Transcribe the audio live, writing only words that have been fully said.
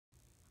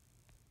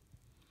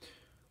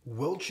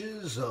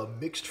Welch's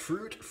mixed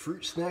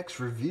fruit snacks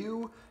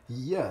review.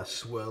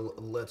 Yes, well,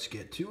 let's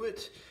get to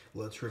it.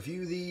 Let's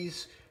review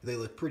these. They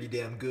look pretty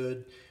damn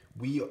good.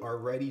 We are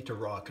ready to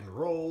rock and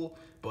roll,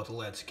 but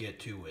let's get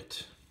to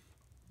it.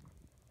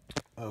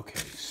 Okay,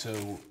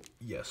 so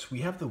yes,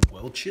 we have the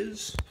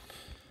Welch's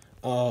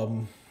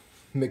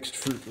mixed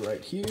fruit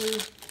right here.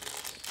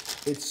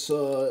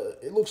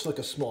 It looks like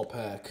a small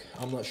pack.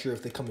 I'm not sure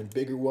if they come in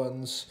bigger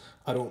ones.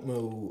 I don't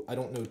know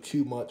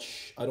too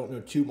much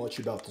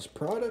about this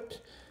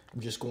product. I'm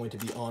just going to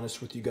be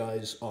honest with you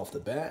guys off the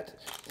bat.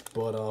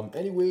 But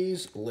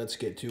anyways, let's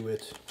get to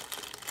it.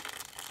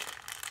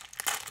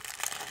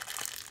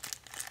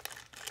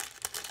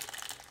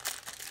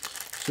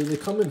 So they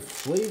come in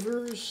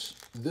flavors.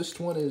 This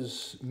one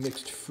is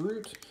mixed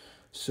fruit.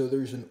 So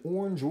there's an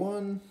orange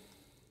one.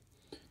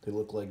 They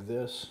look like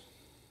this.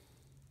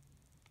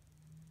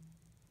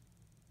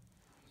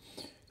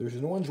 There's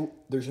an orange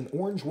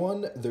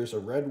one, there's a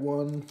red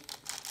one.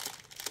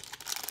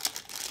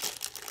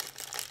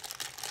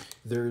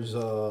 There's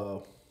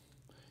looks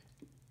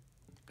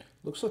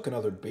like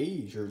another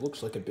beige, or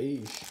looks like a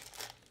beige.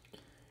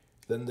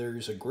 Then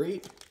there's a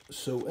grape.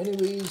 So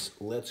anyways,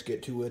 let's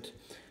get to it.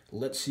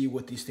 Let's see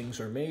what these things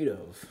are made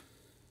of.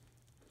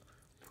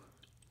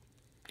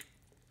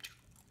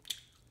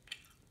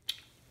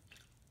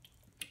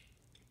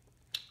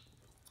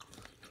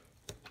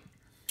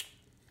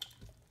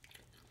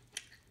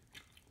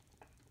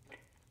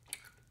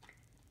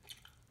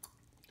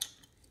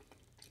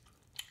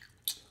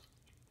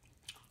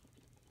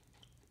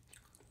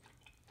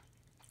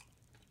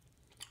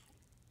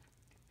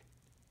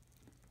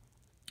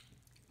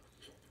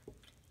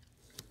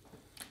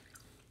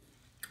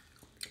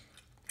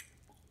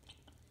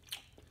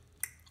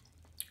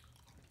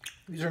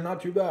 These are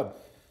not too bad.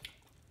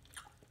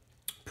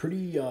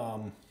 Pretty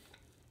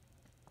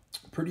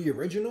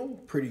original,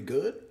 pretty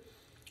good.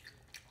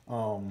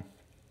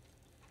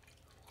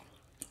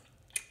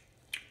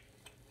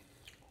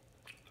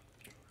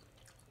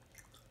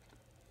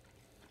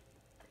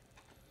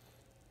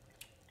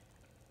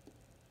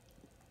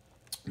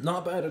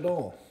 Not bad at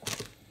all.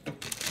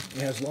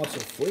 It has lots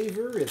of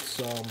flavor. It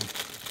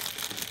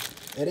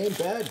ain't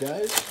bad,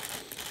 guys.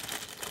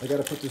 I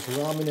gotta put this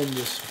ramen in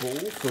this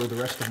bowl for the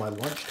rest of my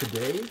lunch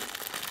today.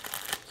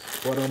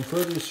 But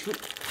for those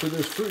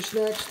fruit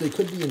snacks, they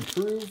could be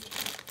improved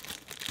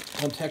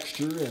on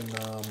texture and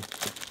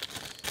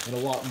a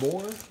lot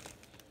more.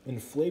 In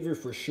flavor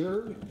for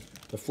sure.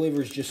 The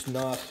flavor is just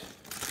not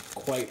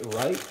quite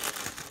right.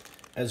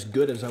 As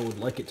good as I would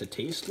like it to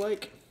taste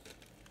like.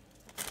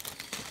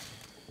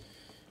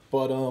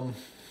 But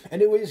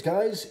anyways,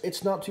 guys,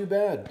 it's not too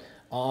bad.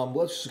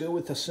 Let's go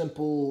with a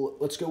simple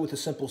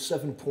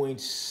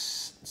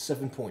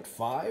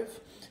 7.5.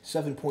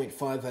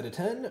 7.5 out of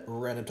 10.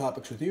 Random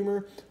topics with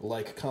humor.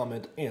 Like,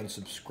 comment, and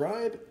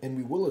subscribe. And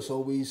we will, as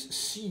always,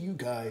 see you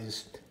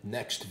guys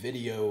next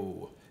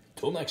video.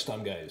 Till next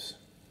time, guys.